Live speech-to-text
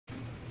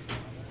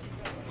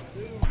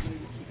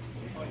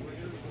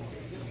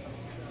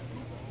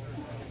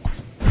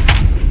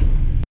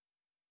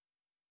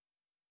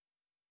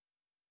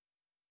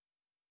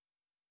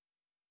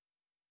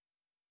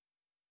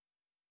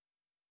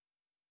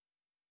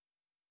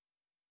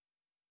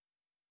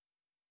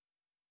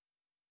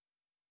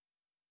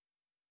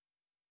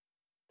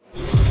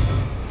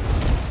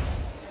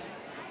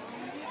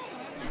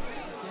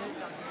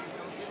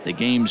The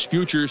game's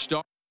future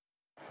star.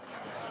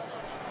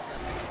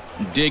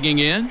 Digging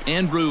in,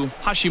 Andrew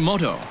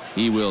Hashimoto.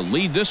 He will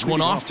lead this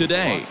one off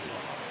today.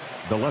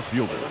 The left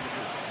fielder,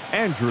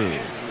 Andrew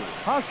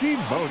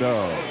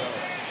Hashimoto.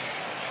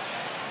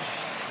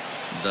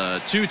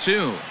 The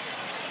 2-2.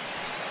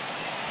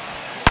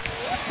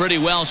 Pretty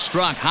well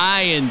struck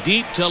high and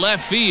deep to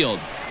left field.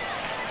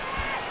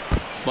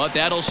 But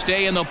that'll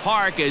stay in the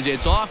park as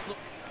it's off.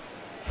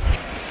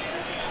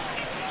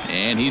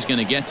 And he's going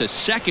to get to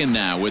second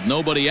now with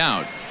nobody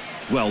out.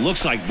 Well,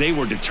 looks like they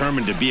were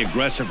determined to be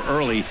aggressive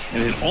early,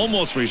 and it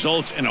almost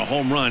results in a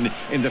home run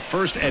in the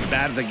first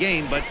at-bat of the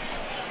game, but...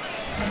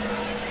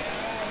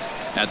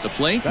 At the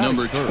plate,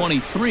 number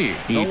 23.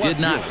 He did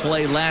not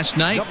play last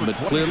night, but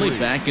clearly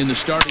back in the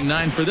starting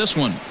nine for this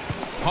one.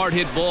 Hard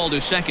hit ball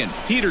to second.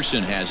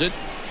 Peterson has it.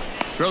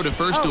 Throw to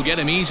first will get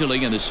him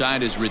easily, and the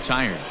side is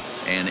retired.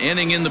 An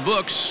inning in the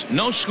books.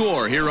 No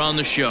score here on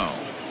the show.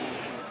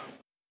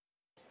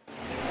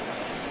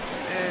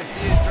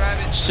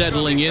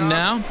 Settling in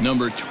now,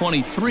 number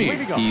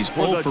 23. He's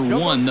 0 for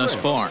 1 thus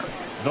far.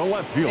 The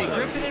left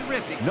fielder,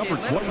 number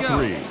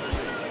 23.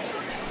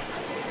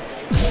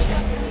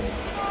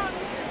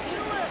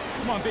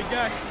 Come on, big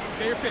guy.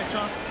 Get your pitch,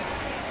 huh?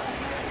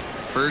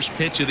 First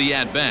pitch of the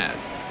at-bat.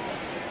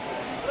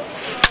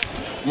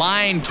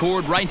 Line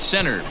toward right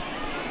center.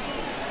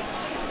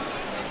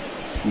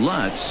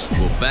 Lutz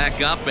will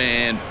back up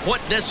and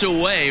put this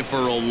away for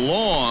a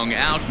long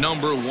out,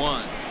 number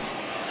 1.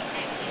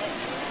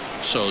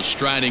 So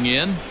striding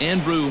in,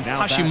 Andrew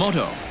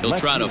Hashimoto. He'll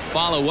try to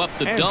follow up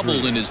the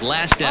double in his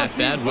last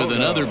at-bat with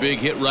another big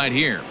hit right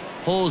here.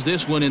 Pulls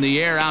this one in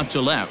the air out to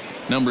left.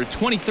 Number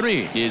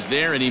 23 is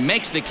there, and he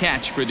makes the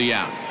catch for the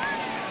out.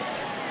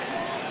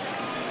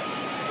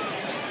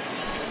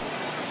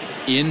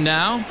 In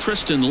now,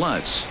 Tristan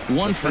Lutz.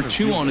 1 for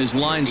 2 on his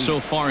line so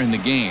far in the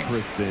game.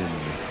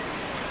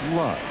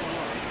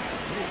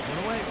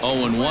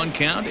 0-1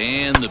 count,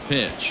 and the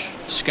pitch.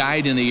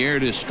 Skied in the air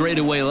to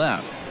straightaway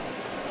left.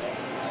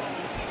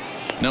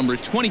 Number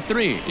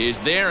 23 is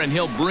there, and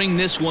he'll bring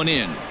this one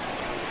in.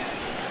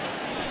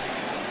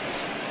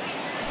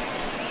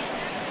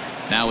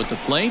 Now at the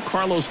plate,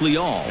 Carlos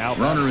Leal.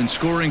 Runner in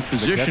scoring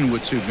position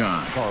with two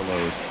gone.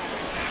 Carlos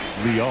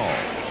Leal.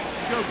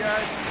 Go,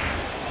 guys.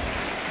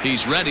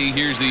 He's ready.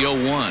 Here's the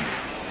 0-1.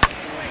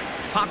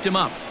 Popped him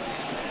up.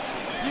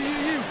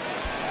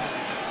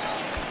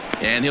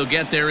 And he'll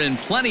get there in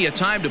plenty of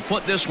time to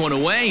put this one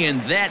away,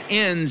 and that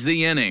ends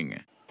the inning.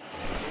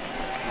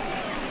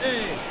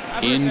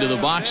 Into the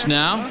box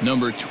now,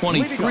 number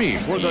 23.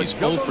 He's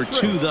 0 for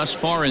 2 thus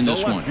far in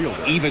this one.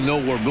 Even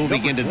though we're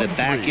moving into the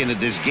back end of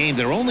this game,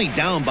 they're only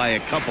down by a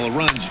couple of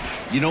runs.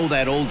 You know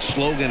that old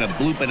slogan, a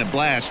bloop and a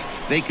blast?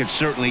 They could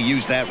certainly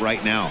use that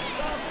right now.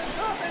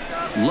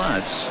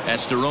 Lutz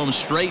has to roam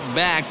straight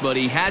back, but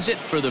he has it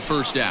for the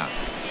first out.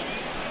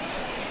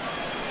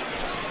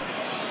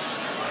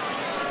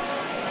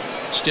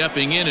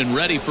 Stepping in and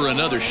ready for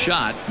another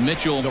shot,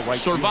 Mitchell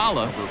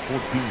Sorvala.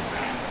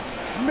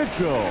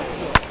 Mitchell.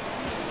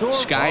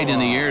 Skied in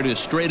the air to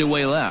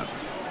straightaway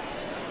left.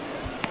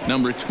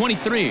 Number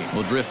 23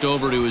 will drift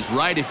over to his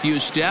right a few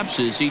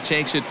steps as he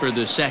takes it for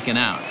the second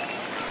out.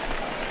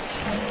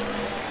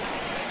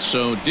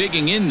 So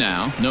digging in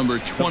now, number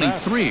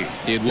 23.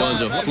 It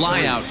was a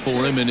flyout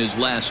for him in his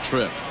last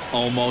trip.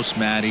 Almost,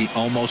 Matty.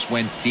 Almost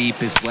went deep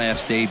his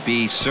last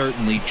AB.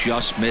 Certainly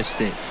just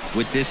missed it.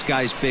 With this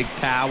guy's big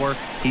power,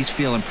 he's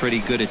feeling pretty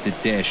good at the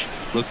dish.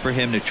 Look for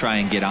him to try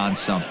and get on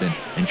something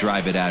and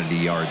drive it out of the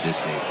yard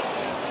this inning.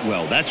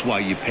 Well, that's why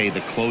you pay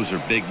the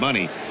closer big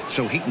money,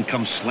 so he can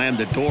come slam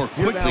the door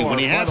quickly when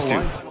he has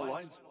to.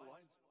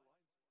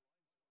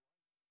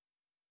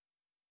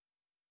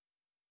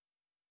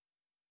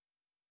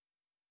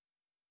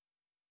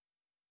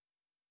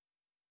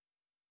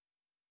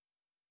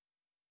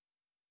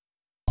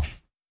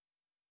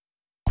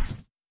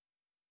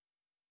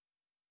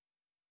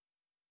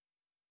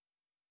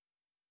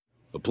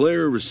 A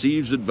player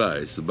receives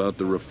advice about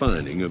the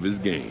refining of his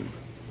game.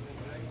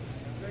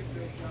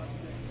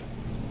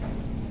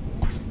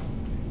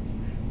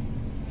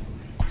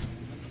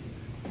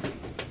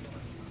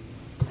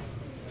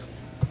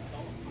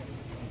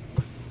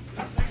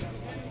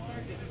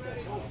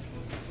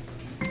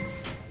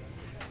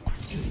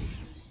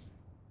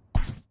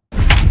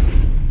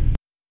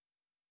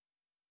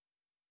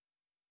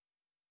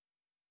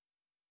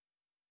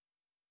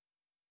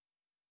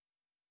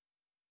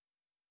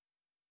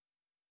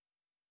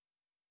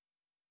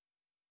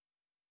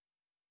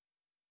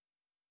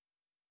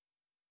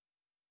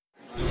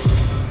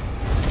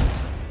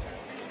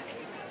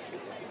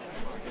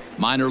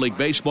 Minor League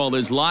Baseball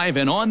is live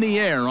and on the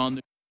air on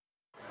the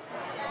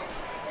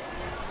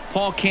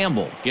Paul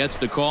Campbell gets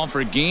the call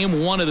for game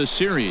 1 of the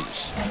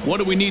series. What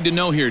do we need to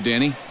know here,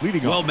 Danny?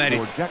 Well, Matty,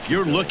 if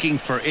you're looking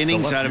for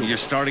innings out of your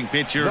starting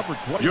pitcher,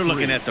 you're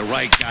looking at the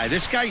right guy.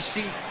 This guy,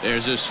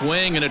 There's a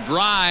swing and a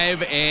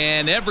drive,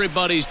 and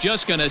everybody's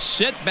just going to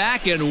sit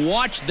back and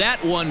watch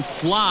that one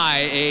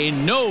fly. A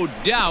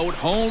no-doubt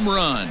home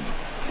run.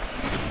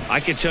 I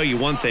can tell you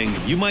one thing.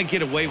 You might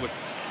get away with.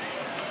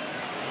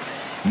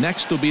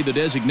 Next will be the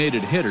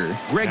designated hitter,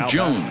 Greg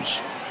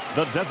Jones.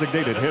 The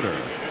designated hitter,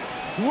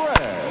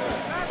 Greg.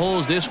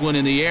 Pulls this one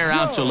in the air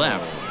out to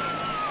left.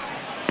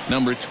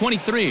 Number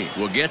 23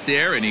 will get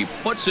there, and he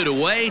puts it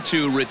away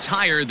to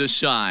retire the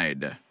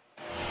side.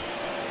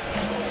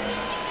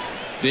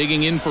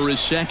 Digging in for his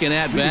second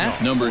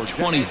at-bat, number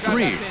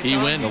 23. He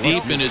went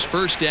deep in his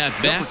first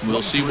at-bat.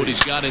 We'll see what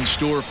he's got in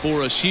store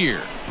for us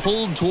here.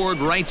 Pulled toward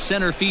right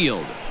center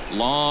field.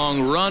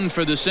 Long run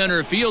for the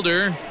center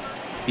fielder.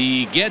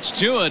 He gets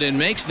to it and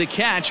makes the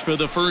catch for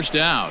the first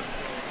out.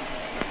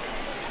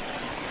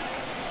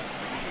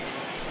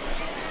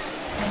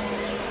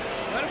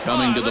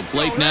 Coming to the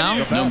plate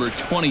now, number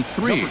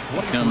 23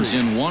 comes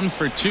in 1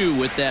 for 2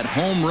 with that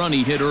home run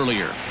he hit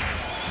earlier.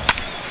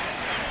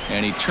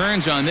 And he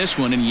turns on this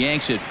one and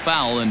yanks it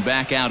foul and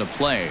back out of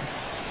play.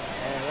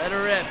 Hey, let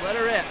her rip, let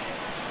her rip.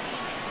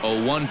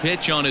 A 1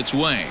 pitch on its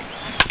way.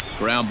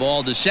 Ground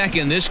ball to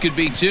second. This could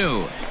be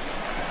 2.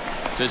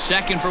 To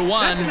second for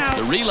 1.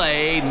 The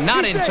relay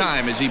not in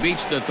time as he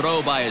beats the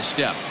throw by a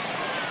step.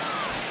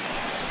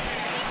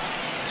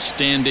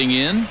 Standing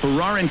in,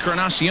 Ferrar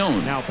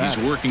Encarnacion. He's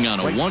working on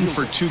a 1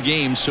 for 2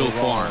 game so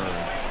far.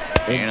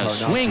 And a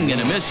swing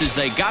and a miss as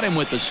they got him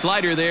with the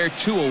slider there,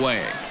 2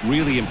 away.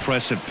 Really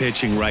impressive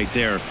pitching right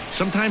there.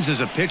 Sometimes as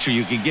a pitcher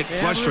you can get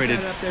frustrated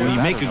when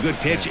you make a good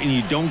pitch and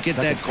you don't get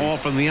that call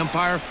from the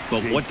umpire.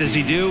 But what does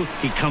he do?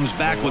 He comes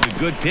back with a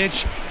good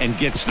pitch and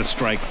gets the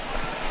strike.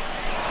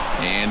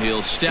 And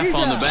he'll step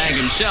on the bag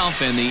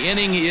himself, and the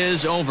inning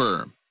is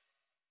over.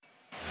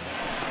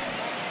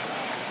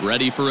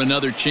 Ready for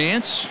another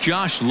chance?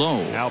 Josh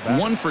Lowe,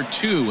 1 for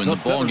 2 in the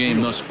ball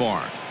game thus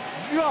far.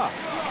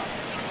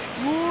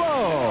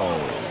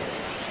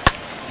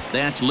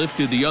 That's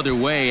lifted the other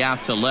way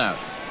out to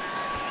left.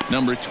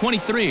 Number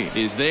 23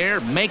 is there,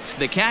 makes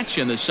the catch,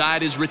 and the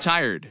side is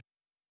retired.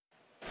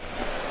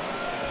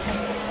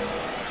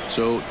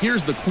 So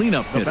here's the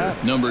cleanup hitter,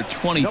 number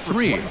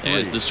 23,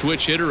 as the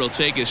switch hitter will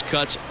take his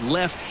cuts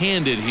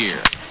left-handed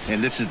here.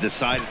 And this is the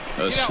side.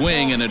 A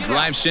swing and a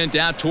drive sent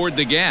out toward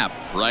the gap.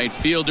 Right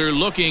fielder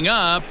looking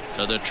up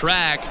to the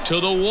track,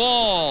 to the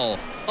wall.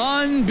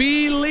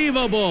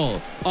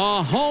 Unbelievable.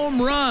 A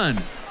home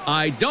run.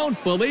 I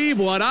don't believe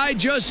what I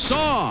just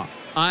saw.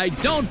 I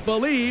don't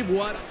believe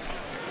what.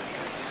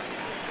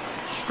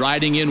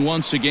 Striding in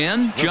once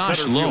again,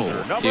 Josh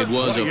Lowe. It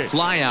was a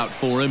flyout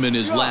for him in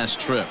his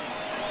last trip.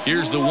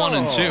 Here's the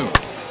 1-2.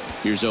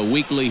 Here's a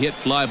weakly hit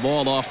fly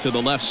ball off to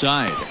the left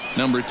side.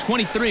 Number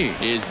 23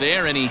 is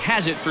there, and he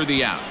has it for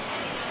the out.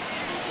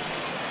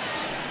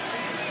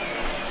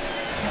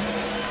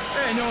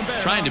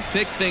 Trying to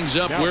pick things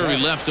up where he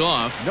left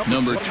off.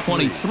 Number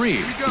 23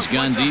 has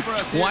gone deep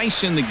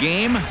twice in the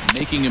game,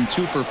 making him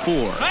 2 for 4.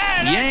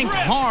 Yanked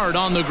hard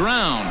on the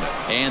ground,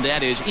 and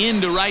that is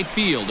into right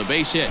field, a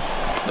base hit.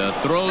 The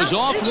throw's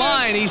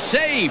offline. He's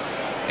safe,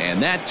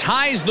 and that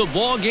ties the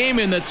ball game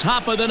in the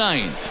top of the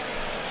 9th.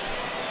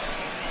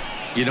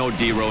 You know,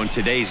 D-Row, in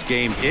today's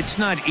game, it's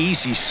not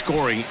easy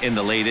scoring in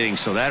the late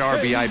innings, so that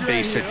RBI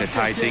base hit to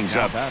tie things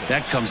up,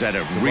 that comes at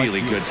a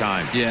really good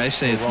time. Yeah, I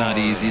say it's not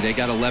easy. They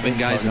got 11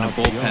 guys in the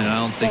bullpen, and I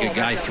don't think a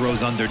guy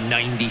throws under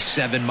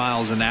 97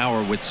 miles an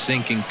hour with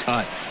sink and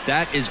cut.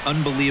 That is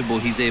unbelievable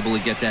he's able to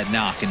get that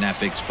knock in that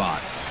big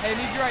spot. Hey,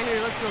 need you right here.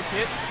 Let's go,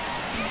 kid.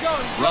 He's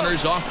going.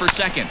 Runners off for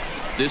second.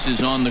 This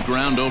is on the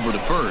ground over to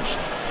first.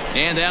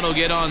 And that'll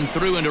get on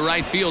through into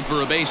right field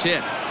for a base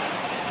hit.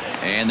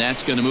 And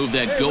that's going to move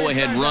that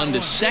go-ahead run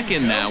to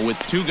second now with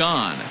 2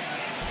 gone.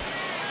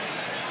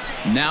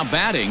 Now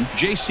batting,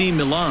 J.C.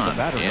 Milan.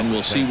 And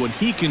we'll see what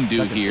he can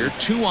do here.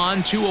 2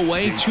 on, 2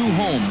 away, 2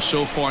 home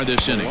so far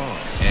this inning.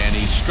 And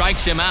he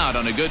strikes him out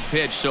on a good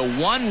pitch, so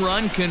 1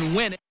 run can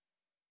win it.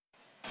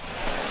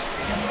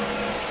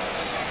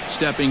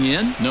 Stepping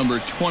in, number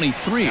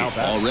 23.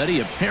 Already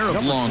a pair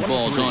of long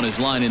balls on his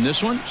line in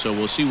this one, so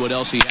we'll see what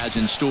else he has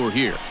in store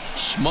here.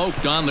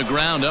 Smoked on the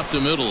ground up the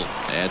middle.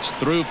 That's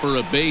through for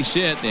a base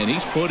hit, and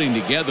he's putting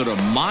together a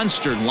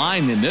monster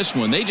line in this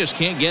one. They just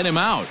can't get him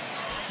out.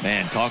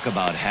 Man, talk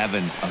about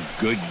having a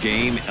good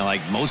game. And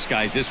like most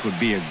guys, this would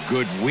be a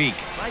good week.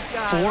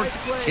 4th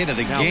hit of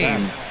the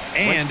game.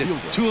 And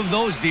 2 of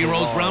those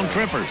D-Rose round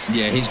trippers.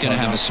 Yeah, he's going to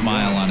have a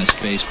smile on his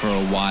face for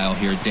a while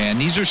here, Dan.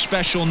 These are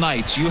special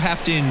nights. You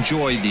have to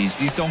enjoy these.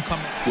 These don't come.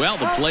 Well,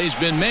 the play's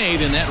been made,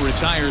 and that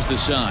retires the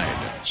side.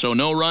 So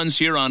no runs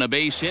here on a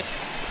base hit.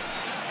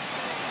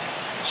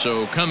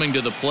 So coming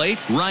to the plate,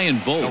 Ryan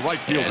Bolt,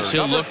 as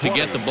he'll look to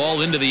get the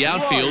ball into the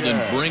outfield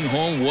and bring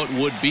home what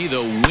would be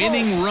the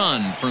winning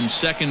run from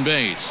second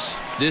base.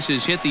 This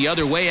is hit the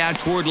other way out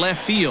toward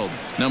left field.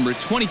 Number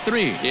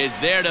 23 is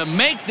there to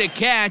make the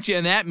catch,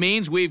 and that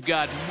means we've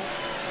got.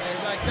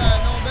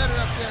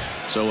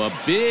 So a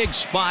big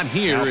spot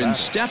here, and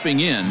stepping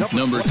in,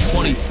 number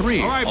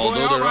 23. Right, boy,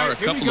 although there right, are a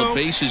couple of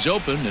bases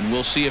open, and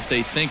we'll see if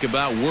they think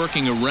about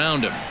working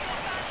around him.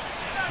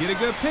 Get a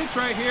good pitch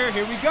right here.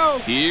 Here we go.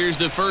 Here's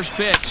the first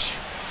pitch.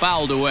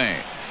 Fouled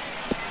away.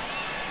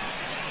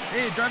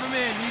 Hey, drive him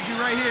in. Need you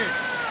right here.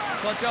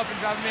 Clutch up and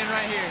drive him in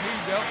right here. Here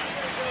you go.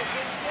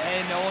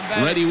 Hey, no one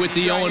back. Ready with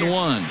the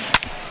 0-1.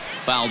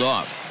 Fouled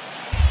off.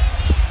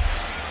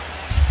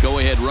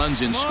 Go-ahead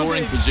runs in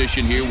scoring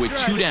position here with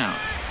 2 down.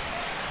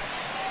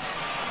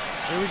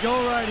 Here we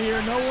go right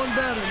here. No one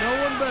better.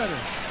 No one better.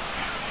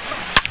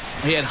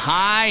 Hit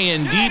high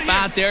and deep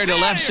out there to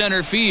left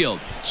center field.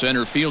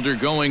 Center fielder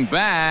going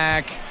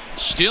back.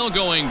 Still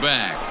going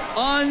back.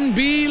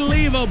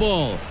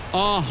 Unbelievable.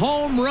 A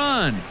home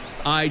run.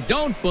 I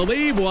don't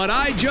believe what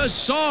I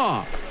just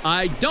saw.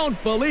 I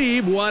don't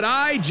believe what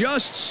I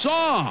just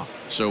saw.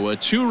 So a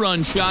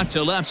 2-run shot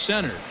to left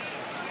center.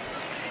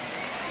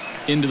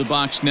 Into the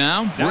box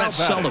now, Brett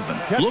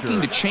Sullivan, looking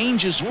to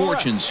change his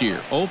fortunes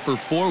here. 0 for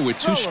 4 with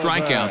 2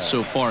 strikeouts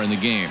so far in the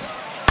game.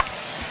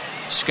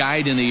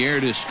 Skied in the air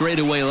to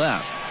straightaway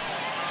left.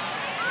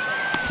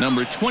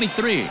 Number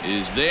 23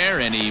 is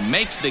there, and he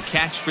makes the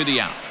catch for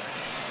the out.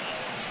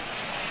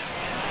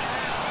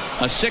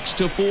 A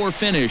 6-4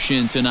 finish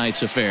in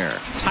tonight's affair.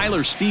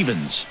 Tyler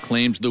Stevens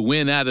claims the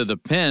win out of the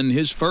pen,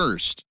 his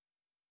first.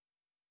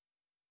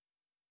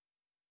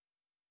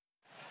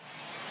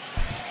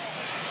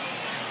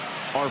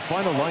 Our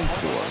final line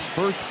score,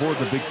 first for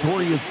the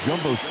victorious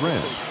Jumbo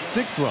Shrimp,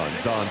 6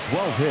 runs on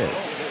 12 hits.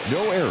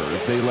 No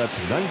errors, they left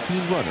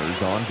 19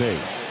 runners on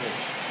base.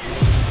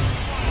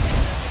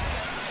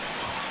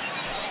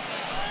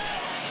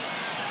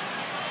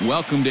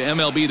 Welcome to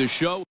MLB The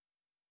Show.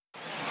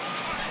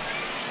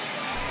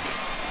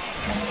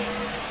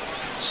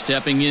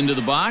 Stepping into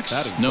the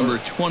box, number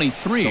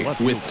 23,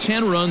 with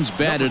 10 runs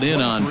batted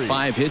in on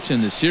 5 hits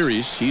in the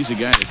series. He's a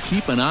guy to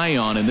keep an eye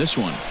on in this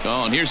one.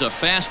 Oh, and here's a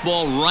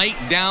fastball right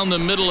down the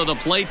middle of the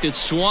plate that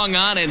swung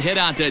on and hit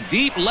out to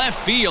deep left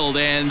field,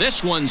 and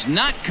this one's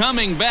not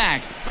coming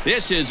back.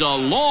 This is a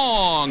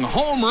long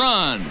home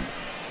run.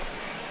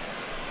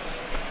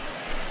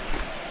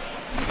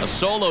 A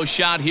solo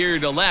shot here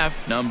to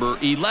left, number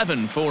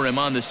 11 for him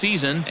on the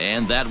season,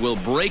 and that will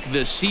break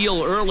the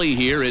seal early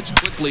here. It's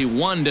quickly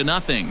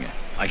 1-0.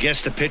 I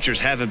guess the pitchers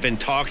haven't been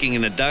talking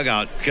in the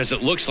dugout because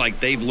it looks like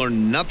they've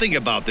learned nothing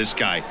about this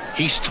guy.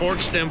 He's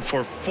torched them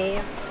for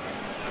 4.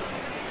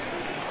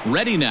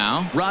 Ready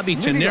now, Robbie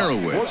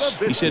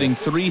Tanarowitz. He's hitting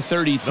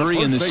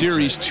 .333 in the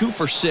series, 2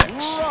 for 6.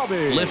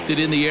 Lifted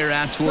in the air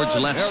out towards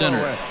left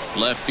center.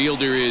 Left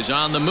fielder is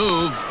on the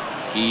move.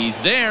 He's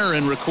there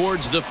and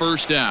records the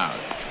first out.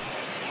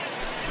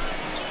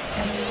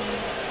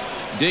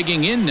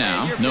 Digging in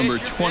now, number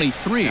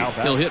 23.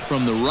 He'll hit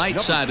from the right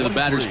side of the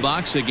batter's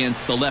box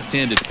against the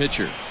left-handed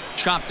pitcher.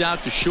 Chopped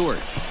out to short.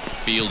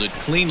 Fielded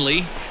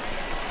cleanly.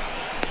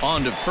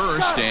 On to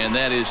first, and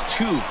that is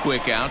 2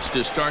 quick outs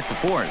to start the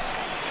 4th.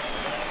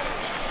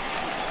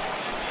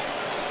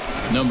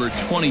 Number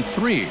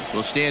 23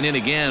 will stand in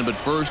again, but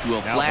first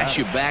we'll flash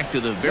you back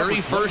to the very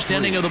first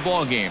inning of the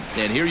ball game.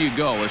 And here you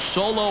go, a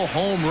solo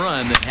home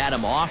run that had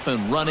him off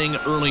and running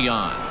early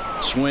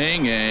on.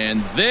 Swing,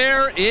 and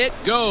there it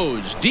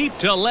goes. Deep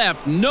to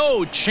left.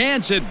 No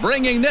chance at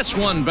bringing this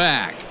one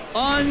back.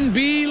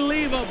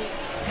 Unbelievable.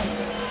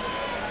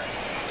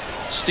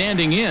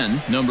 Standing in,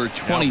 number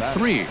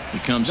 23. He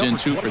comes in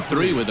 2 for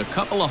 3 with a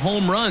couple of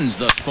home runs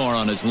thus far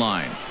on his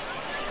line.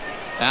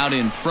 Out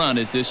in front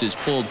as this is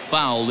pulled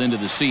foul into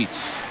the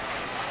seats.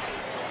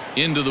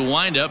 Into the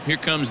windup. Here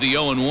comes the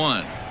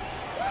 0-1.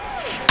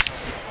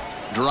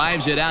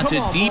 Drives it out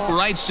to deep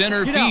right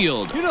center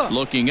field.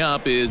 Looking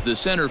up is the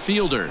center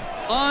fielder.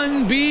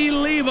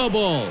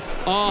 Unbelievable.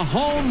 A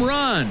home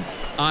run.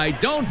 I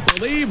don't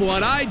believe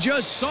what I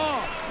just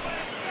saw.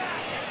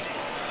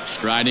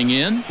 Striding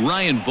in,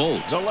 Ryan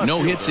Bolt.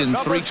 No hits in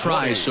 3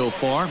 tries so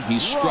far.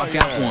 He's struck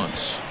out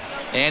once.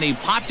 And he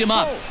popped him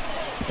up.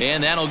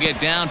 And that'll get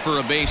down for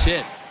a base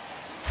hit.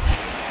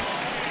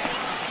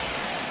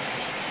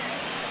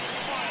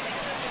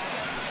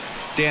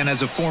 Dan,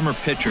 as a former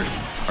pitcher,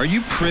 are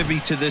you privy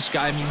to this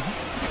guy? I mean,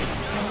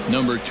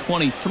 number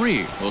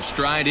 23 will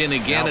stride in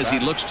again as he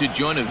looks to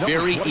join a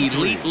very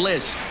elite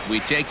list. We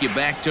take you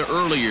back to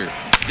earlier.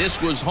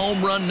 This was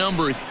home run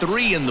number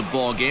 3 in the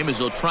ball game as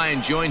he'll try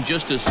and join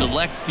just a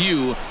select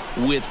few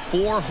with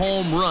 4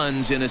 home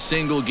runs in a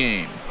single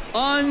game.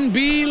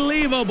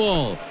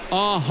 Unbelievable.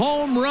 A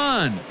home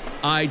run.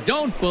 I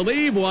don't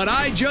believe what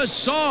I just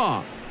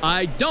saw.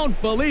 I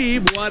don't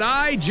believe what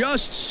I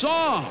just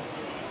saw.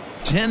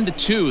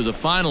 10-2 the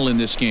final in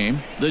this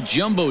game. The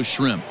Jumbo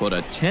Shrimp put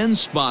a 10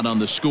 spot on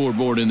the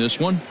scoreboard in this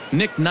one.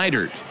 Nick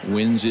Neidert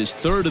wins his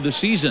 3rd of the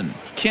season.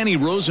 Kenny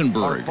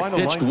Rosenberg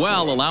pitched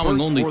well,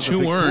 allowing only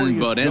 2 earned,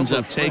 but ends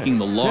up taking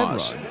the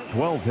loss.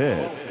 12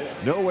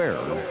 hits, no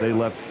errors. They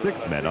left 6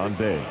 men on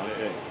base.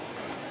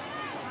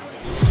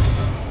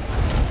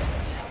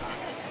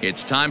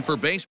 It's time for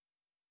baseball.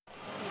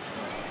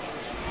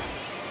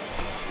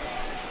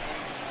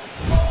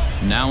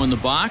 Now in the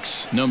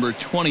box, number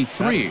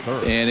 23.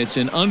 And it's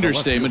an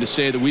understatement to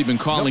say that we've been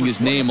calling his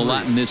name a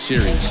lot in this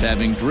series.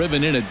 Having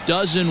driven in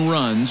 12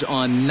 runs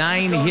on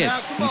 9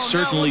 hits, he's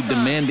certainly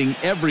demanding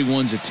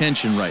everyone's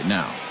attention right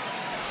now.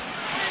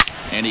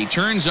 And he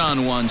turns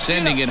on one,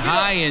 sending it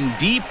high and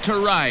deep to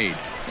right.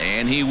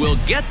 And he will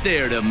get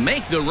there to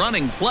make the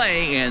running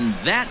play, and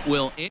that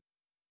will end.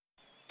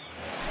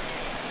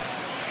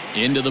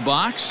 Into the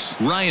box,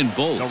 Ryan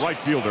Bolt. The right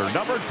fielder,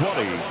 number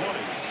 20,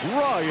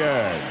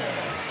 Ryan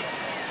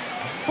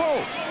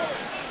Bolt.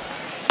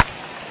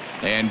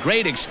 And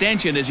great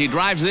extension as he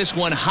drives this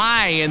one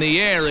high in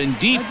the air and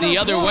deep the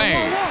other way.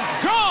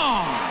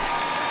 Gone!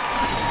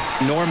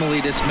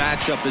 Normally this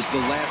matchup is the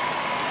last.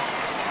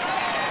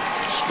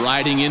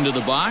 Striding into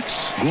the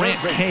box, Grant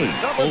Kay.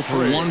 0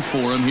 for 1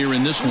 for him here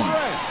in this one.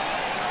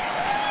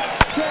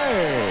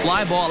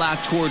 Fly ball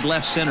out toward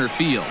left center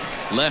field.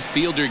 Left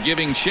fielder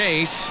giving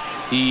chase.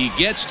 He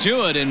gets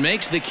to it and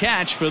makes the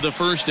catch for the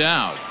first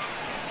out.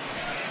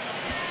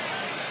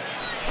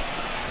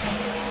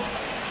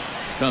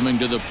 Coming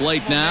to the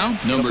plate now,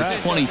 number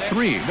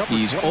 23.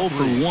 He's 0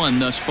 for 1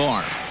 thus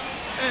far.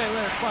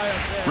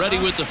 Ready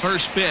with the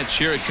first pitch.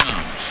 Here it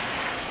comes.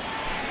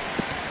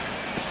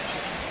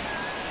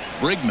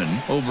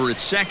 Brigman over at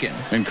second.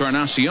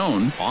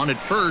 Encarnacion on at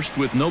first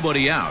with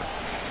nobody out.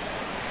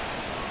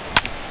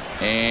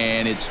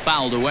 And it's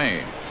fouled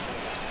away.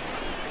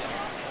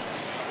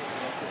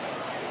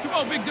 Come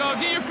on, big dog,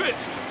 get your pitch.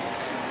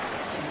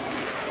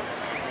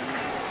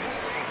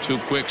 2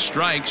 quick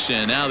strikes,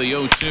 and now the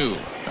 0-2.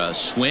 A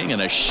swing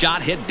and a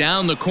shot hit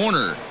down the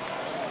corner.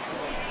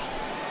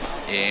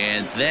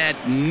 And that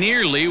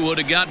nearly would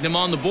have gotten him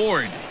on the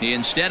board.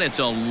 Instead, it's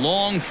a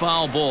long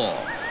foul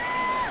ball.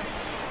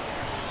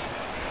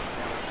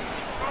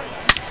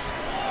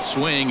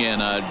 Swing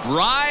and a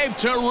drive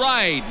to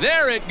right.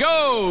 There it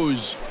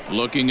goes.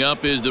 Looking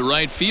up is the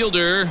right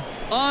fielder.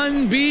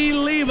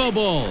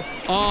 Unbelievable.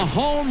 A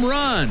home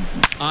run.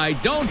 I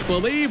don't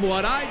believe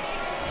what I...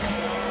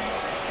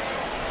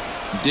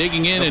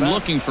 Digging in and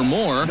looking for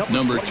more,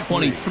 number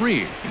 23.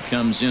 He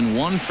comes in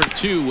 1 for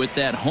 2 with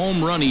that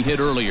home run he hit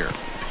earlier.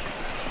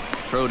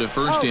 Throw to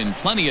first in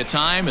plenty of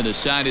time, and the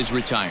side is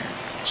retired.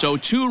 So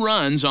 2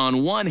 runs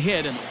on 1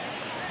 hit. And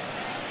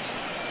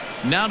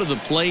now to the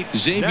plate,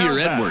 Xavier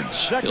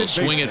Edwards. He'll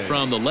swing it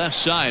from the left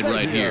side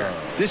right here.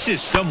 This is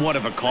somewhat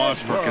of a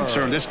cause for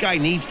concern. This guy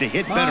needs to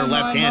hit better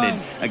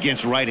left-handed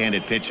against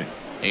right-handed pitching.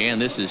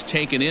 And this is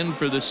taken in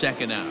for the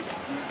second out.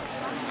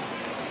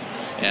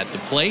 At the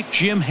plate,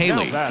 Jim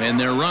Haley, and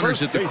their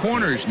runners at the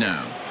corners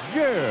now.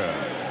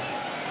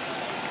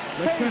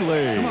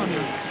 Haley.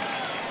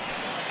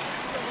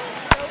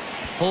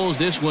 Pulls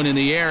this one in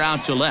the air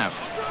out to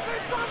left.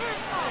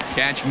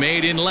 Catch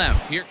made in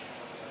left here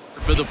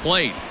for the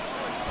plate.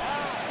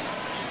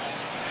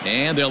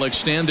 And they'll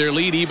extend their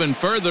lead even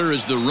further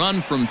as the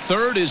run from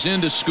third is in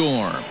to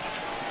score.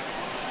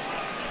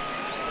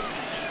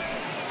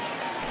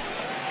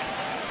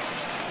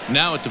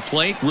 Now at the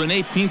plate,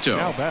 Rene Pinto.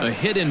 A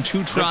hit in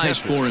 2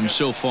 tries for him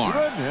so far.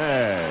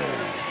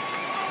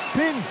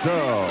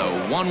 Pinto.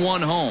 The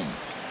 1-1 home.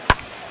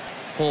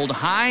 Pulled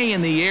high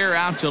in the air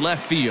out to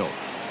left field.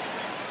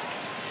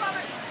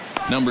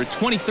 Number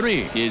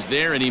 23 is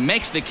there, and he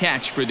makes the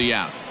catch for the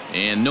out.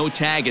 And no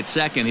tag at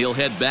second. He'll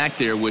head back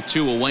there with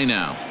 2 away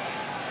now.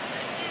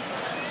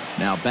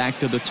 Now back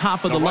to the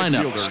top of the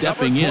lineup.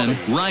 Stepping in,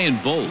 Ryan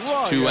Bolt.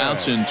 2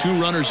 outs and 2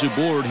 runners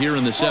aboard here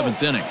in the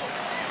 7th inning.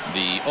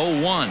 The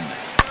 0-1.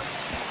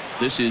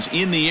 This is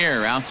in the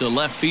air out to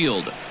left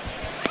field.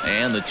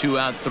 And the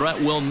 2-out threat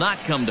will not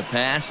come to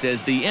pass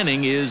as the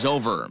inning is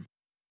over.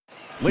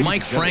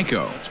 Mike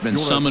Franco has been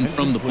summoned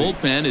from the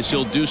bullpen as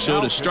he'll do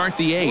so to start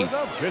the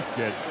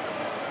 8th.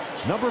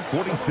 Number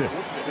 46.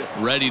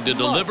 Ready to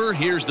deliver.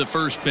 Here's the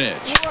first pitch.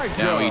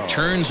 Now he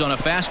turns on a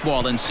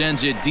fastball and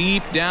sends it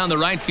deep down the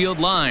right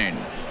field line.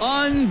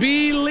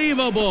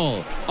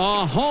 Unbelievable.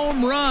 A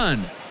home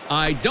run.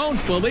 I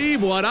don't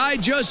believe what I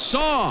just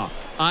saw.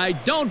 I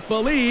don't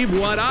believe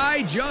what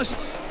I just...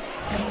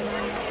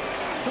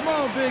 Come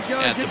on, big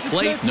guy. At the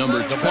plate,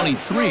 number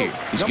 23.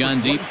 He's gone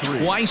deep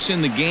twice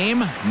in the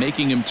game,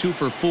 making him 2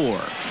 for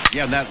 4.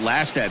 Yeah, that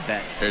last at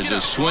bat. There's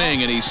a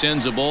swing, and he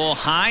sends a ball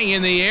high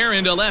in the air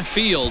into left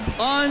field.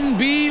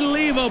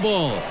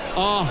 Unbelievable.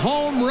 A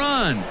home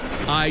run.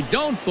 I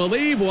don't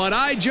believe what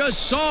I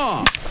just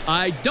saw.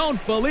 I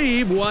don't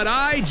believe what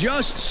I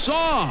just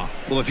saw.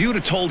 Well, if you would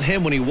have told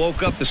him when he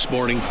woke up this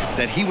morning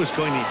that he was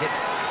going to hit...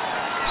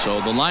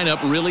 So the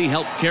lineup really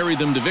helped carry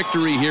them to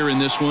victory here in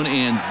this one,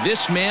 and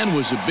this man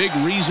was a big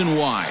reason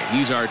why.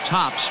 He's our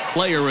tops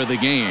player of the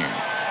game.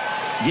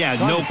 Yeah,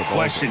 no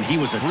question. He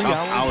was a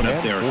tough out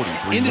up there.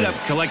 Ended up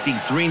collecting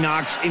 3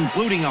 knocks,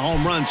 including a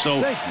home run. So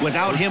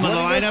without him in the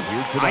lineup,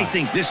 I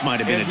think this might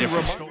have been a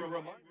different story.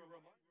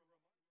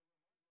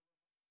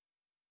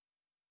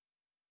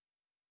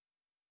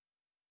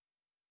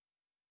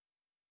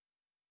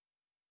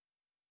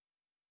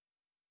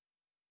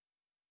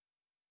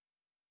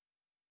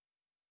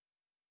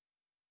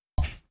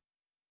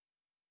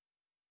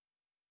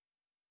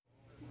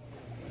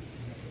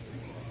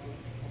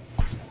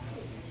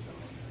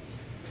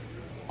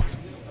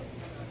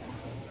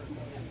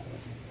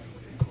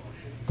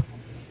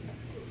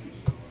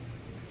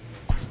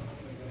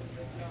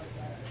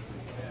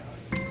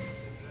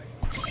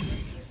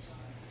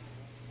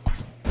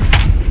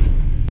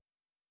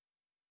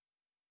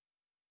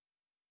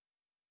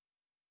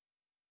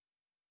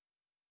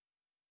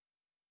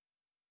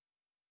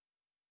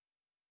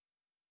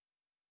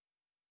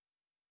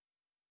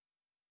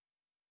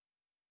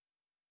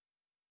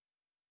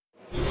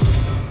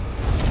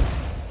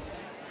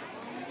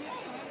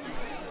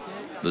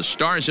 The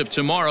stars of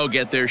tomorrow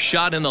get their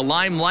shot in the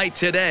limelight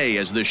today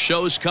as the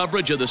show's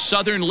coverage of the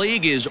Southern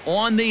League is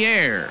on the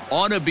air.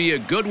 Ought to be a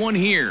good one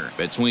here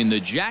between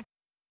the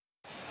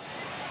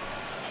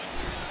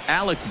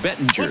Alec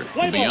Bettinger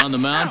will be on the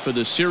mound for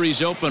the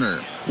series opener.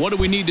 What do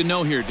we need to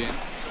know here, Dan?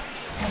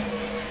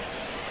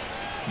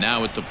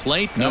 Now at the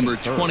plate, number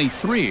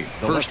 23.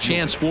 First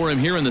chance for him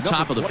here in the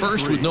top of the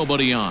first with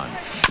nobody on.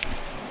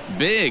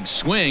 Big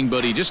swing,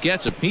 but he just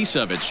gets a piece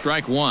of it.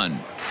 Strike one.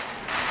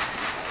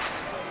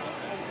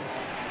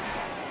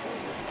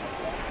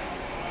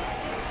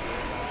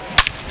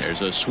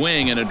 There's a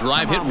swing and a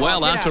drive hit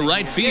well out to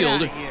right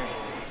field.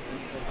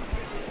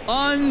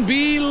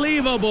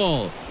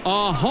 Unbelievable.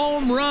 A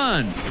home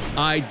run.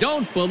 I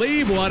don't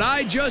believe what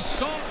I just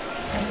saw.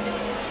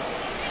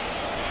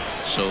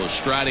 So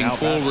striding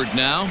forward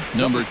now,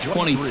 number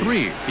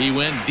 23. He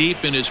went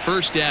deep in his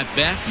first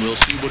at-bat. We'll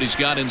see what he's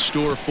got in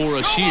store for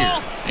us here.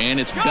 And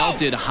it's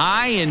belted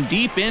high and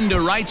deep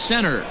into right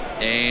center.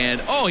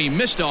 And, oh, he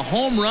missed a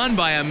home run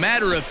by a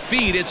matter of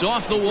feet. It's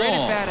off the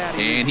wall.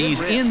 And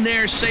he's in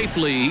there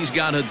safely. He's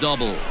got a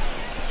double.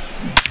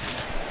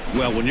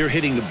 Well, when you're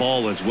hitting the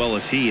ball as well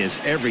as he is,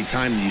 every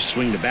time you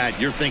swing the bat,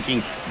 you're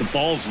thinking the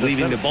ball's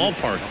leaving the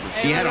ballpark.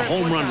 He had a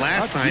home run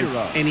last time,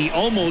 and he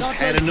almost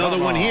had another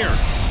one here.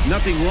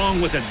 Nothing wrong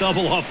with a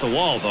double off the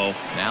wall, though.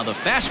 Now the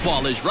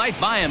fastball is right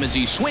by him as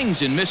he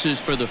swings and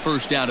misses for the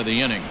first out of the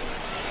inning.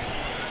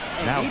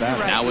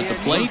 Now at the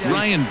plate,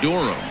 Ryan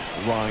Doro.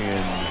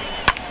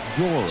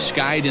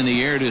 Skied in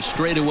the air to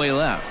straightaway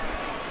left.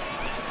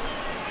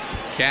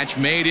 Catch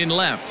made in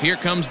left. Here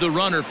comes the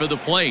runner for the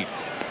plate.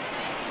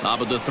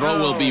 But the throw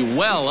will be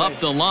well up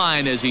the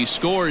line as he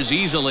scores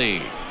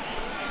easily.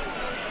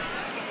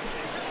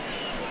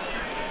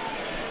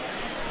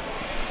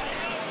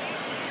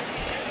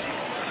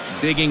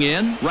 Digging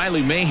in,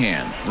 Riley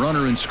Mahan,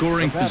 runner in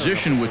scoring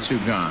position with two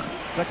gone.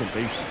 Second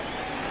base,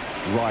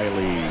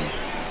 Riley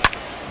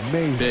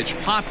Mahan. Pitch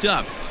popped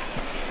up.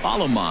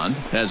 Balomon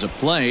has a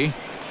play,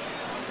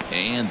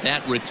 and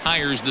that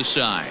retires the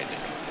side.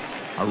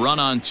 A run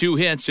on 2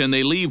 hits, and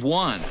they leave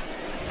 1.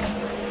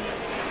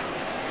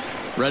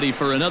 Ready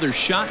for another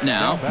shot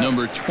now,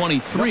 number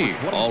 23.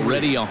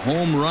 Already a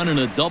home run and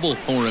a double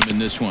for him in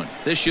this one.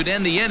 This should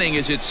end the inning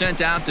as it's sent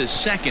out to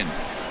second.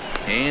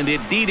 And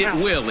indeed it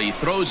will. He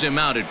throws him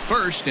out at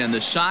first, and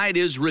the side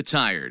is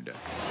retired.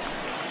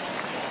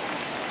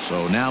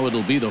 So now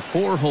it'll be the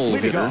 4-hole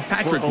hitter,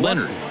 Patrick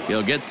Leonard.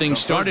 He'll get things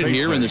started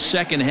here in the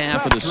second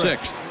half of the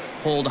 6th.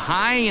 Pulled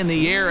high in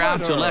the air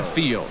out to left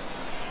field.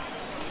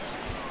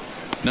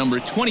 Number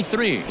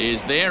 23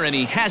 is there, and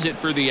he has it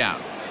for the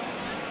out.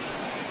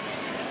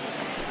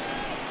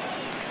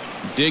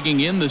 Digging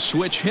in the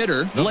switch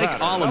hitter, Blake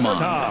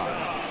Alomar.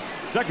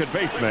 Second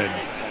baseman,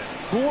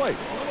 Blake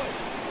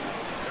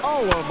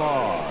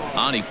Alomar.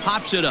 And he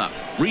pops it up.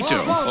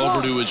 Brito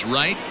over to his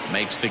right,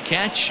 makes the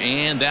catch,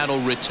 and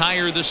that'll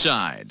retire the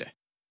side.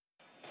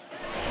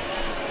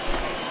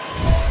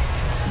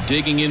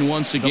 Digging in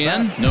once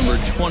again, number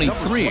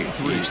 23.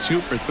 He's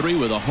 2 for 3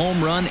 with a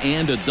home run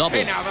and a double.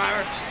 Hey,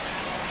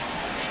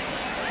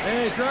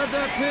 drive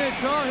that pitch.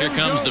 Here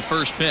comes the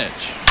first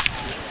pitch.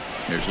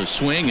 There's a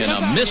swing and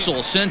a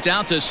missile sent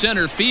out to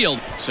center field.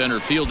 Center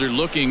fielder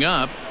looking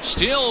up,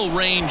 still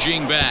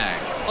ranging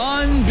back.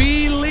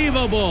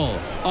 Unbelievable.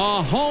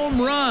 A home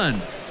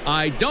run.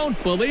 I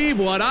don't believe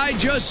what I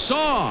just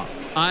saw.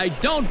 I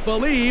don't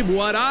believe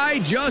what I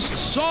just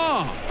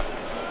saw.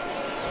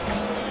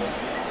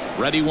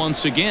 Ready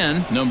once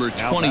again, number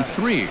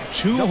 23.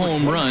 2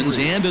 home runs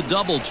and a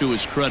double to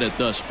his credit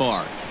thus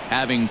far.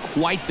 Having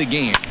quite the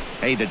game.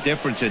 Hey, the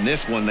difference in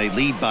this one, they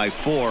lead by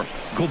 4.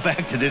 Go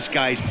back to this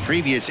guy's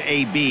previous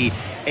AB,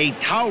 a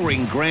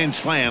towering grand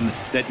slam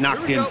that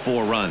knocked in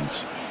 4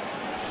 runs.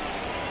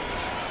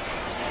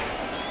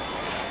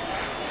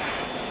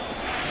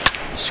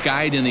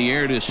 Skied in the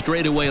air to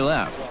straightaway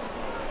left.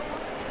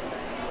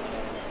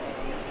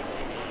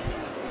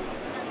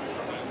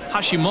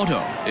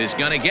 Hashimoto is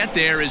going to get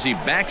there as he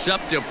backs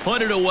up to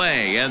put it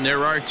away, and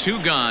there are 2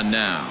 gone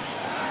now.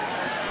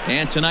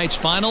 And tonight's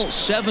final,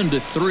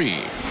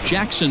 7-3.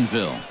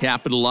 Jacksonville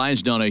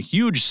capitalized on a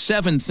huge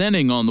 7th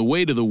inning on the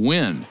way to the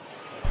win.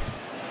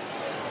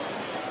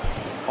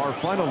 Our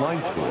final line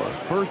score,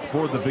 first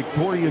for the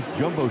victorious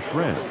Jumbo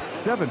Shrimp,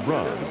 7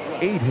 runs,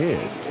 8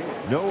 hits,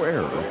 no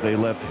errors. They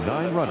left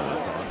 9 runners.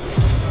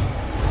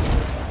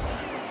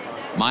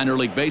 Minor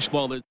League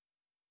Baseball.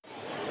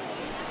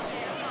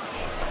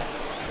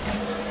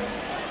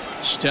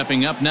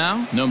 Stepping up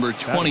now, number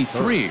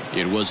 23.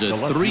 It was a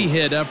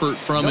 3-hit effort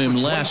from him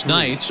last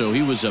night, so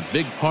he was a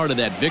big part of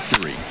that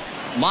victory.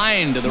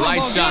 Line to the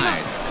right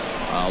side.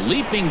 A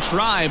leaping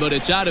try, but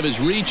it's out of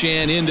his reach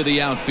and into the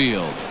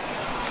outfield.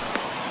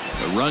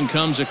 The run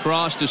comes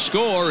across to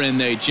score, and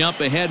they jump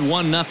ahead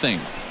 1-0.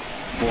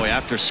 Boy,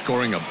 after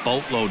scoring a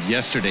boatload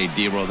yesterday,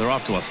 D-Roll, they're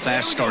off to a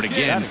fast start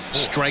again,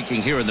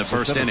 striking here in the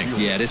first inning.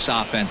 Yeah, this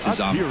offense is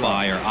on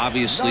fire.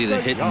 Obviously, the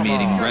hitting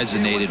meeting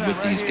resonated with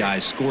these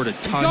guys. Scored a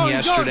ton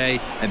yesterday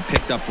and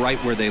picked up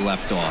right where they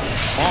left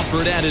off.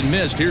 Offered and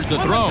missed. Here's the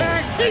throw.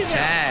 A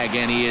tag,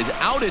 and he is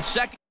out at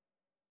second.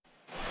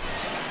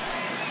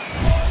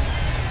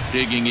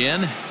 Digging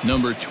in,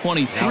 number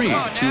 23. 2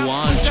 on, 2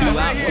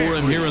 out for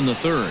him here in the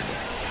third.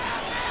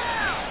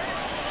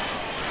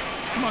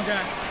 Come on,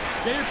 guy.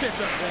 Get your pitch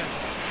up there.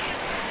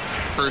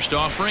 First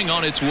offering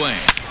on its way.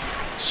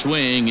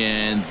 Swing,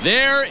 and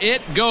there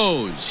it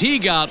goes. He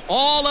got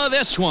all of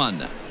this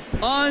one.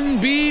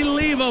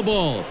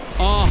 Unbelievable.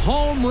 A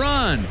home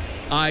run.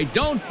 I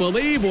don't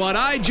believe what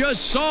I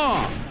just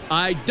saw.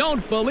 I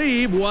don't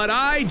believe what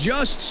I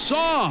just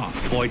saw.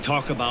 Boy,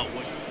 talk about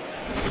what...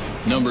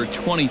 Number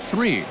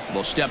 23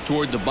 will step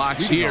toward the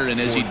box here, and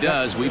as he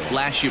does, we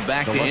flash you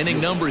back to inning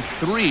number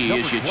 3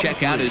 as you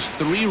check out his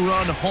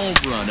 3-run home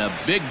run. A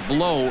big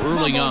blow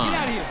early on.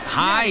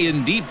 High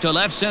and deep to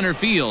left center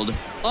field.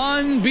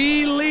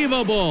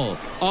 Unbelievable.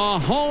 A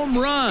home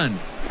run.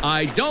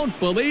 I don't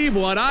believe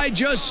what I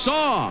just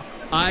saw.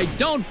 I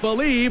don't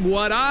believe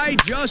what I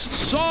just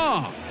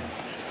saw.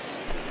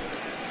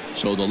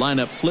 So the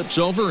lineup flips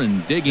over,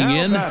 and digging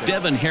in,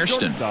 Devin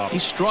Hairston. He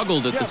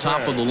struggled at the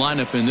top of the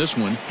lineup in this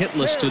one,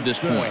 hitless to this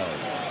point.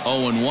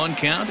 0-1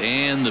 count,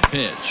 and the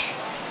pitch.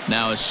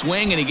 Now a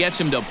swing, and he gets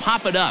him to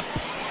pop it up.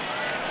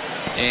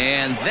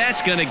 And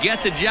that's going to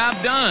get the job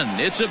done.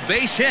 It's a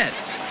base hit.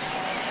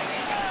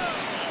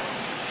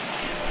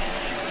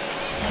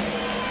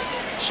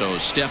 So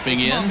stepping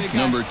in,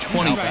 number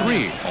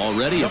 23.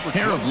 Already a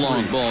pair of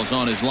long balls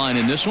on his line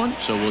in this one,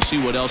 so we'll see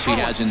what else he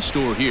has in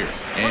store here.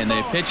 And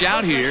they pitch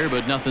out here,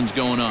 but nothing's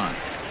going on.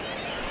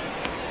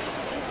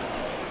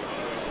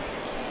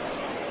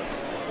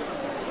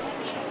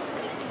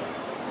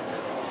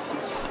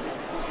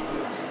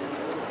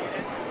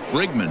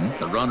 Brigman,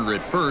 the runner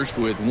at first,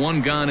 with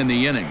 1 gone in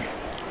the inning.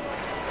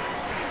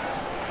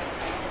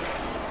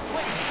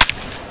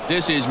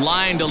 This is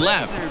line to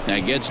left. That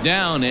gets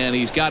down, and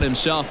he's got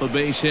himself a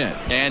base hit.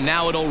 And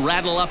now it'll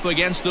rattle up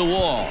against the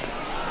wall.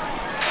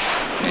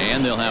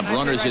 And they'll have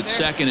runners at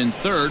second and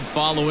third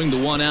following the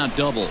 1-out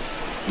double.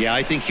 Yeah,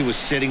 I think he was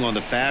sitting on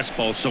the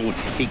fastball, so when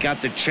he got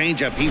the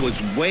changeup, he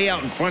was way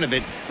out in front of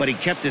it, but he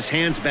kept his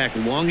hands back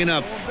long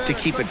enough to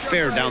keep it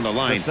fair down the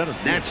line.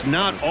 That's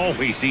not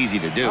always easy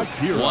to do.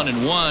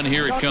 1-1,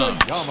 here it comes.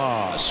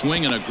 A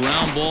swing and a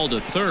ground ball to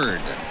third.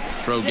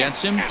 Throw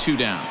gets him, 2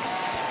 down.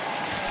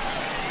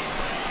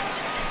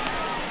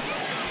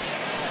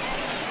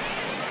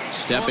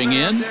 Stepping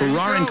in,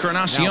 Gerard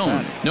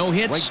Encarnacion. No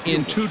hits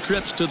in 2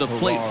 trips to the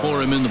plate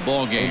for him in the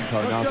ballgame.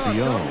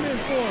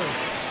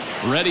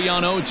 Ready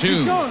on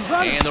 0-2.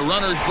 And the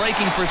runner's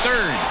breaking for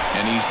third.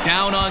 And he's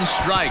down on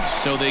strikes,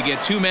 so they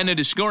get 2 men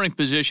into scoring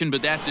position,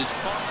 but that's his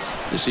fault.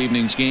 This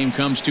evening's game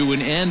comes to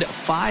an end,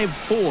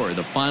 5-4,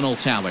 the final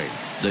tally.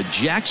 The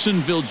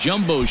Jacksonville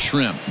Jumbo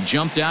Shrimp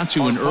jumped out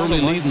to an early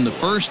lead in the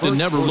first and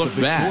never looked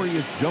back.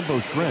 Jumbo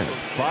Shrimp,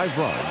 5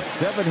 runs,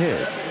 7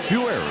 hits,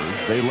 2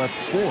 errors. They left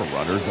 4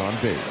 runners on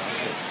base.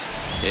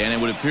 And it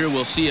would appear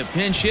we'll see a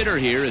pinch hitter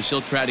here as he'll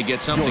try to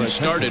get something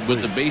started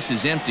with the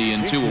bases empty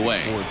and 2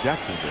 away. For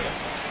Jacksonville,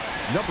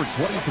 number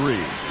 23.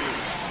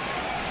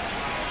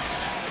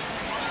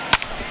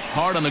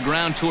 Hard on the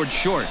ground towards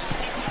short.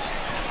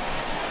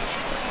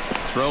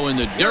 Throw in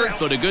the dirt,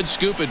 but a good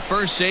scoop at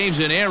first saves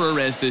an error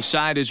as this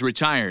side is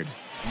retired.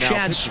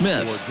 Chad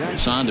Smith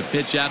is on to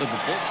pitch out of the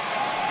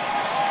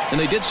bullpen. And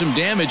they did some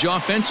damage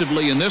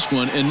offensively in this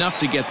one, enough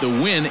to get the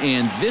win,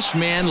 and this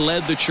man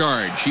led the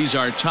charge. He's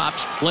our top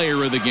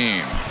player of the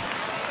game.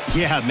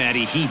 Yeah,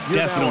 Matty, he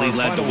definitely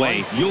led the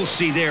way. You'll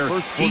see there,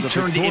 he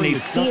turned in a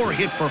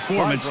 4-hit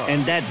performance,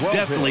 and that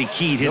definitely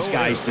keyed his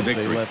guys to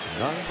victory.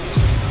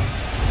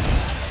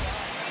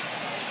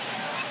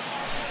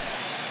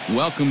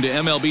 Welcome to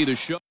MLB The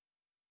Show.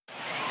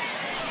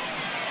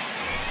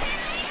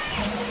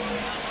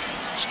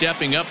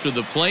 Stepping up to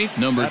the plate,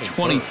 number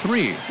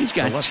 23. He's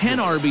got 10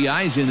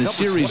 RBIs in the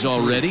series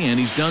already, and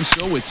he's done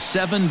so with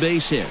 7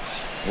 base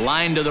hits.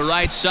 Line to the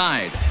right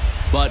side,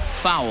 but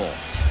foul.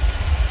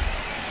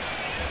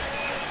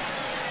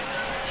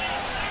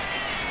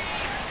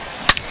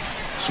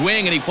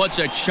 Swing, and he puts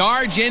a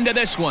charge into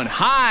this one.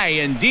 High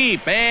and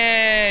deep,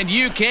 and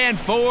you can't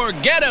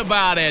forget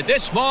about it.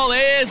 This ball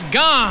is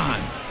gone.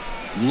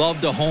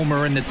 Loved a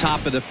homer in the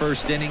top of the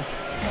first inning.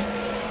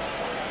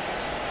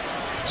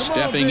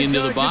 Stepping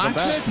into the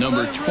box,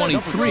 number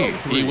 23.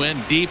 He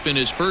went deep in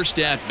his first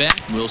at-bat.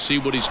 We'll see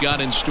what he's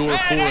got in store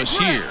for us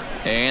here.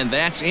 And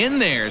that's in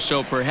there,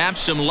 so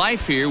perhaps some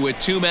life here with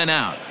 2 men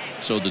out.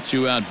 So the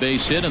 2-out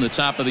base hit, and the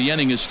top of the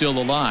inning is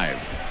still alive.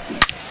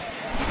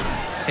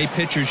 Hey,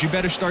 pitchers, you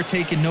better start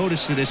taking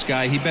notice of this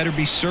guy. He better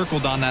be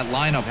circled on that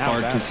lineup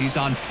card because he's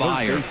on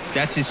fire.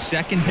 That's his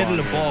second hit of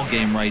the ball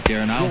game right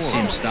there, and I don't see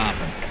him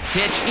stopping.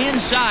 Pitch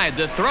inside,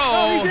 the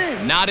throw.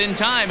 Not in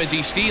time as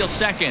he steals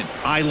second.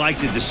 I like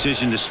the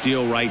decision to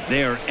steal right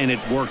there, and it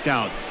worked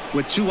out.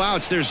 With 2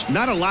 outs, there's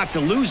not a lot to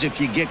lose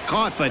if you get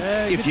caught, but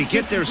if you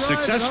get there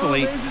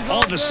successfully,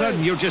 all of a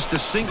sudden you're just a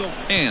single.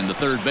 And the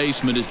third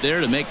baseman is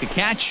there to make the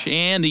catch,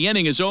 and the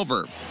inning is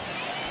over.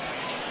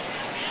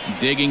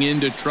 Digging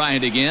in to try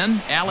it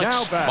again,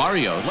 Alex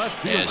Barrios,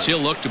 as he'll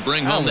look to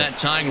bring home that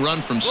tying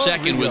run from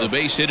second with a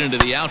base hit into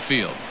the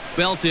outfield.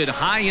 Belted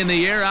high in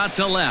the air out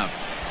to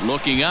left.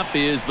 Looking up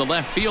is the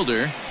left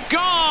fielder.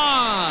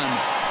 Gone!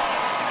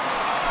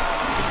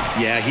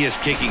 Yeah, he is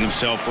kicking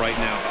himself right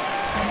now.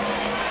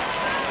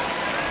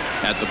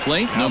 At the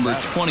plate, number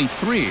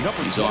 23.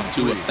 He's off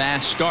to a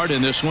fast start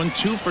in this one,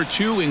 2 for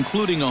 2,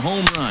 including a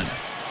home run.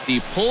 He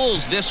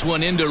pulls this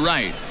one into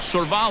right.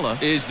 Sorvala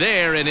is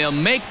there, and he'll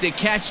make the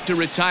catch to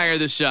retire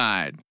the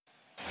side.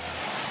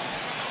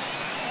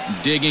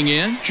 Digging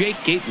in,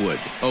 Jake Gatewood.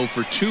 0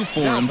 for 2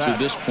 for him to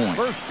this point.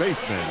 First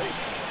baseman,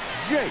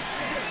 Jake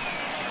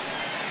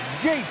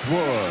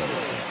Gatewood.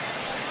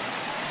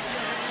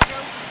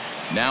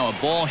 Now a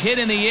ball hit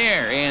in the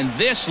air, and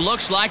this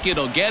looks like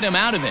it'll get him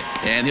out of it.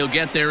 And he'll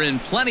get there in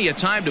plenty of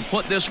time to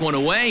put this one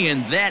away,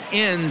 and that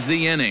ends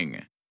the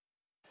inning.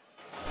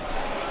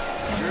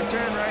 Your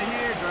turn right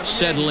here.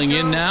 Settling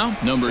in now,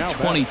 number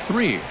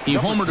 23. He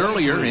homered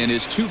earlier and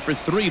is 2 for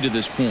 3 to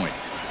this point.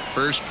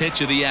 First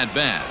pitch of the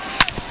at-bat.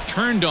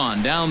 Turned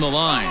on down the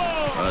line.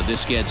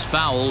 This gets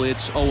foul.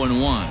 It's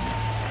 0-1.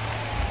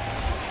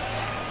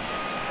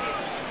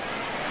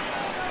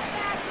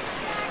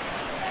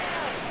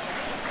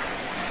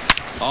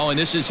 Oh, and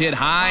this is hit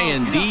high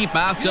and deep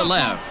out to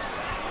left.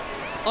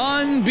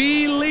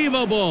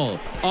 Unbelievable.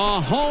 A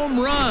home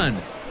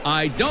run.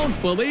 I don't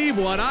believe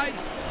what I...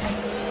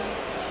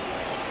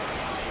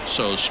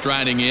 So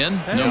striding in,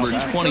 number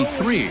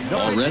 23.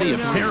 Already a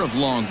pair of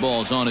long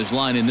balls on his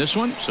line in this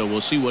one, so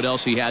we'll see what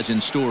else he has in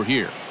store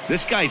here.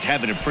 This guy's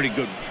having a pretty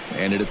good...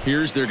 And it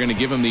appears they're going to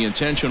give him the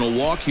intentional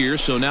walk here,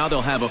 so now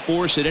they'll have a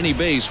force at any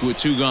base with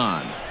 2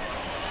 gone.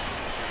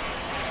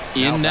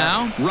 In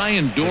now,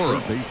 Ryan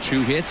Doro.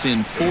 2 hits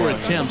in 4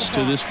 attempts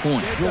to this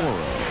point.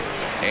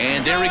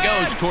 And there he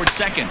goes towards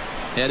second.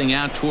 Heading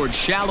out towards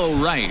shallow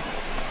right.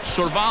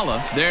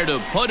 Sorvala there to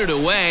put it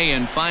away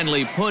and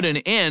finally put an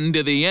end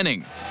to the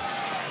inning.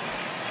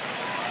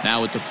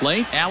 Now at the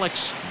plate,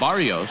 Alex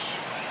Barrios.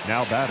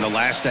 Now batting. The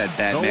last at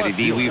bat, Matty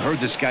V, we heard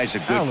this guy's a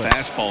good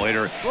fastball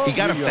hitter. He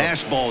got a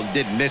fastball and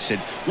didn't miss it.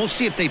 We'll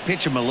see if they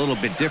pitch him a little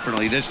bit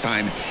differently this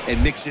time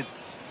and mix it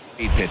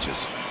 8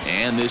 pitches.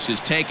 And this is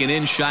taken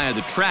in shy of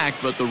the track,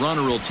 but the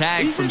runner will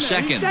tag from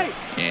second.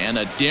 And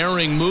a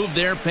daring move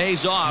there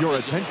pays off. Your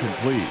attention,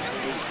 please.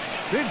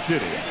 Pinch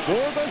hitting for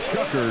the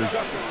Shuckers,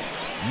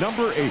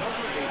 number 8,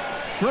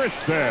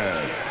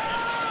 Tristan.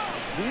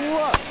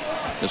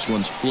 This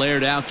one's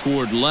flared out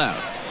toward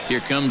left.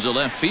 Here comes a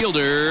left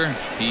fielder.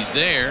 He's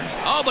there.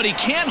 Oh, but he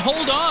can't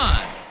hold on.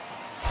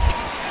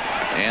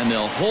 And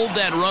they'll hold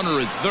that runner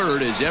at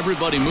third as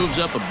everybody moves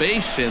up a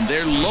base, and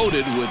they're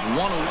loaded with 1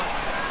 away.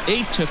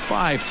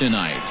 8-5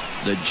 tonight.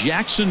 The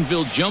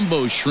Jacksonville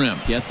Jumbo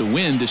Shrimp get the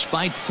win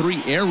despite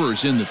 3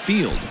 errors in the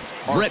field.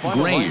 Brett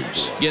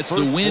Graves gets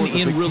the win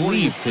in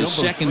relief, his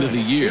second of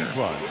the year. 8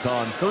 runs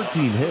on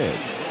 13 hits.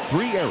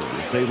 3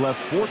 errors. They left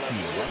 14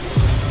 runs.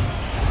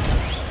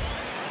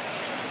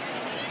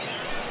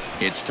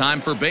 It's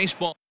time for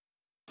baseball.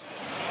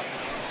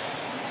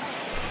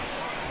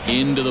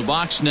 Into the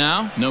box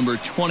now, number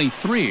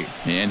 23.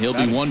 And he'll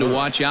be one to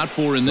watch out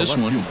for in this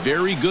one.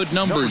 Very good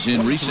numbers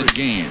in recent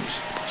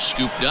games.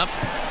 Scooped up.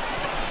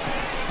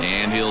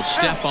 And he'll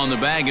step on the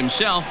bag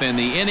himself, and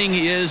the inning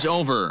is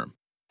over.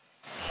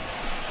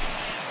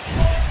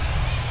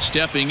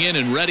 Stepping in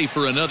and ready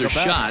for another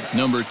shot,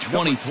 number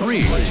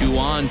 23. 2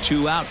 on,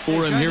 2 out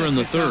for him here in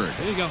the third.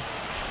 There you go.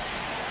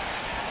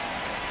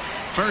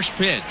 First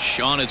pitch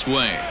on its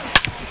way.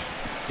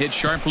 Hit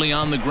sharply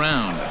on the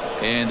ground.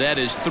 And that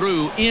is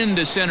through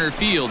into center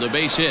field, a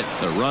base hit.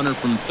 The runner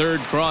from third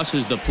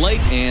crosses the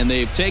plate, and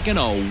they've taken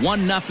a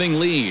 1-0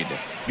 lead.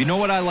 You know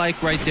what I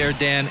like right there,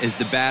 Dan, is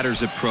the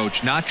batter's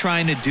approach. Not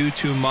trying to do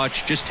too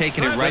much, just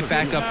taking it right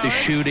back up the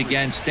chute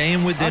again,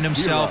 staying within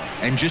himself,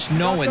 and just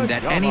knowing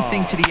that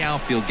anything to the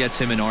outfield gets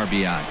him an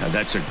RBI. Now,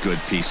 that's a good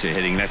piece of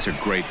hitting. That's a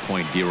great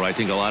point, D-Roy. I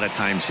think a lot of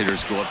times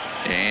hitters go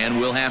up. And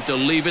we'll have to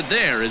leave it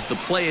there as the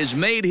play is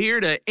made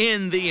here to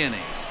end the inning.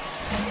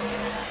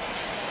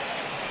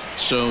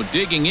 So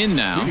digging in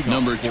now,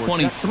 number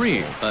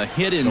 23. A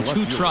hit in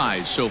 2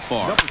 tries so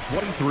far. Number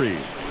 23.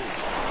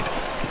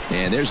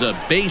 And there's a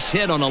base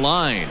hit on the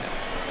line.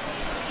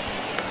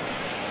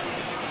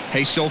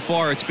 Hey, so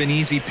far it's been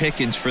easy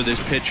pickings for this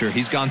pitcher.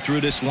 He's gone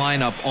through this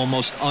lineup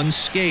almost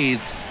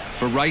unscathed.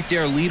 But right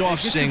there, leadoff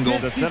single,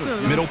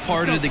 middle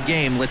part of the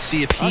game. Let's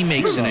see if he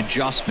makes an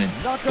adjustment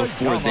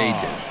before they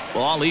do.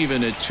 Ball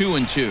even at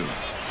 2-2.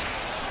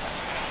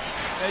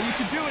 Hey, you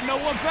can do it. No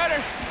one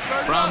better.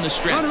 From the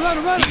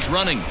stretch, he's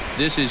running.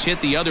 This is hit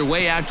the other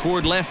way out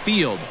toward left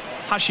field.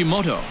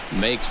 Hashimoto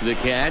makes the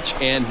catch,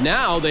 and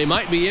now they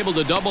might be able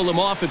to double them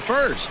off at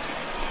first.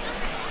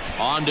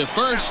 On to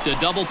first, a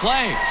double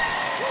play.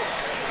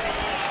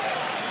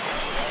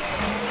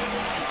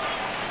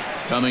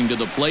 Coming to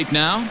the plate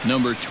now,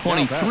 number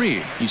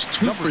 23. He's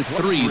 2 for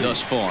 3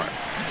 thus far.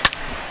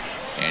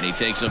 And he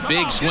takes a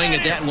big swing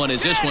at that one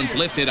as this one's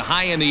lifted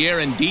high in the air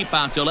and deep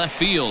out to left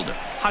field.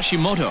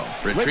 Hashimoto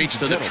retreats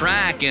to the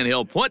track, and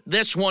he'll put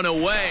this one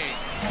away.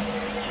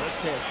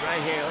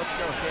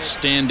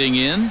 Standing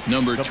in,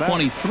 number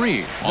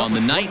 23. On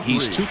the night,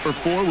 he's 2 for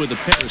 4 with a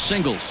pair of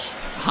singles.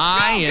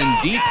 High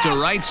and deep to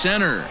right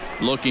center.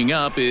 Looking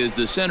up is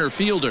the center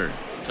fielder.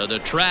 To the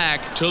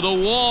track, to the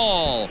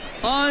wall.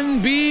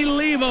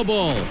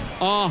 Unbelievable.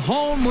 A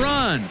home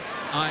run.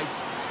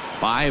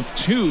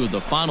 5-2 the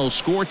final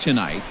score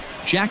tonight.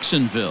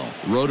 Jacksonville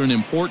rode an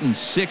important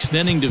 6th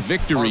inning to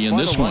victory in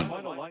this one.